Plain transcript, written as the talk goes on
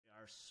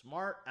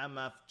Smart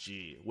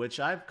MFG, which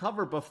I've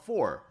covered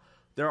before.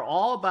 They're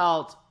all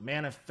about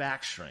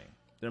manufacturing.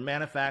 They're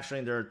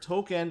manufacturing. They're a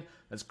token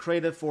that's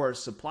created for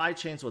supply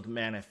chains with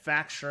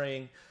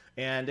manufacturing,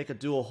 and they could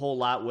do a whole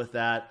lot with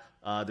that.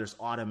 There's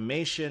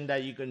automation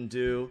that you can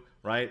do,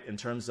 right, in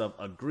terms of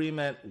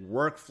agreement,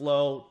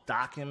 workflow,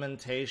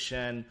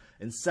 documentation,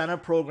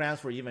 incentive programs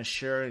for even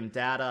sharing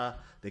data.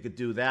 They could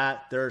do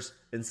that. There's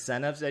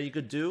incentives that you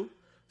could do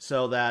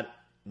so that,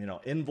 you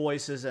know,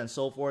 invoices and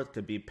so forth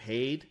could be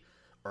paid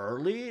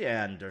early,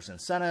 and there's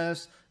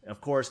incentives.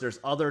 Of course, there's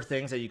other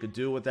things that you could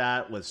do with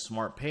that with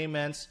smart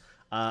payments.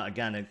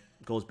 Again, it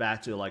goes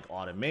back to like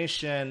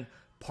automation,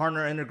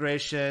 partner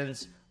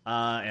integrations,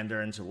 and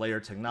they're into layer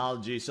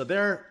technology. So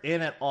they're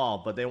in it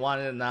all, but they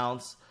wanted to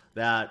announce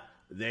that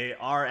they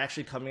are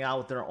actually coming out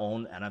with their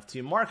own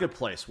NFT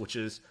marketplace, which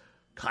is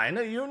kind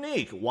of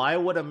unique. Why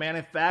would a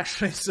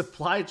manufacturing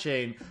supply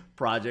chain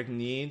project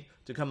need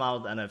to come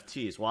out with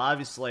NFTs? Well,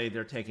 obviously,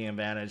 they're taking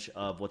advantage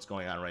of what's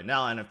going on right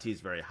now. NFT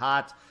is very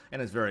hot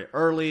and it's very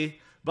early,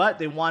 but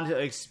they want to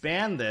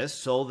expand this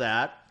so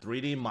that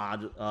 3D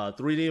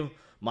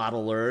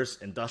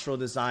modelers, industrial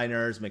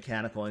designers,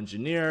 mechanical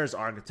engineers,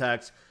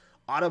 architects,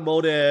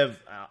 automotive,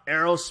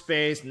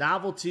 aerospace,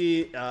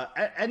 novelty,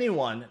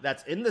 anyone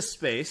that's in the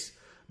space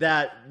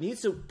that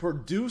needs to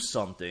produce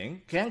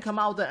something can come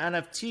out with an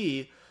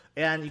NFT,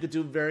 and you could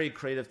do very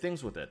creative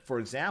things with it. For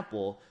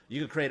example,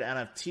 you could create an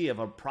NFT of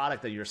a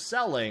product that you're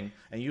selling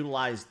and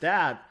utilize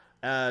that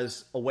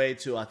as a way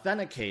to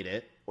authenticate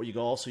it, or you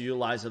can also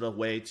utilize it as a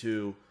way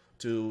to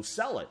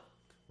sell it,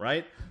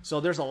 right? So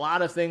there's a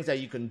lot of things that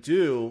you can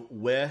do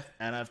with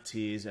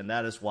NFTs, and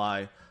that is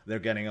why they're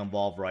getting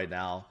involved right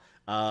now.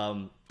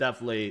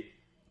 Definitely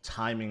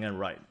timing it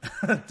right.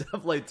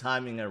 Definitely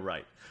timing it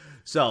right.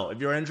 So if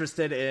you're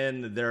interested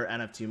in their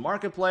NFT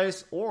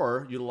marketplace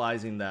or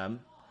utilizing them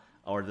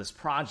or this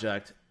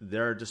project,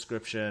 their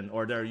description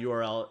or their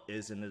URL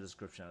is in the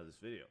description of this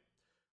video.